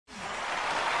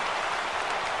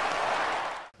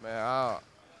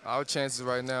Our chances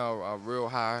right now are real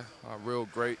high, are real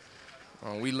great.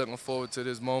 We looking forward to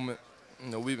this moment.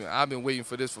 I've been waiting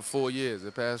for this for 4 years.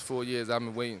 The past 4 years, I've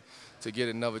been waiting to get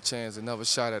another chance, another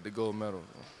shot at the gold medal.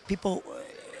 People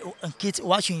and kids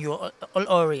watching you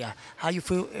all area, how you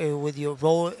feel with your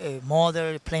role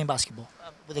model playing basketball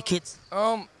with the kids?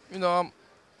 Um, you know, I'm,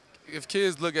 if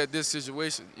kids look at this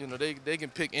situation, they can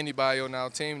pick anybody on our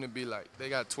team to be like. They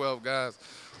got 12 guys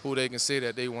who they can say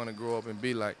that they want to grow up and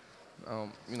be like.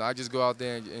 I just go out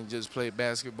there and just play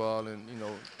basketball and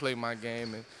play my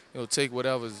game and take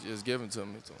whatever is given to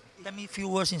me. So. Tell me a few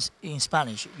words in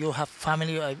Spanish. You have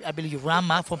family, I believe your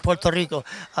grandma from Puerto Rico.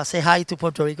 Say hi to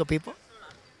Puerto Rico people.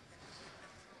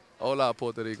 Hola,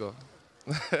 Puerto Rico.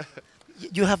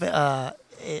 You have, I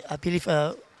believe,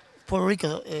 Puerto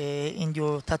Rico in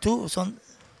your tattoo,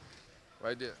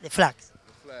 Right there. the flag.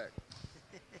 The flag.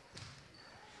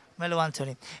 Melo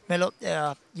Anthony. Melo,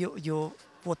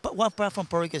 what part from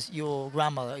Puerto Rico is your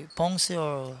grandmother? Ponce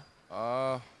or?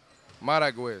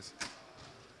 Mayaguez.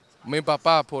 Mi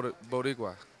papá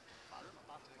Boricua.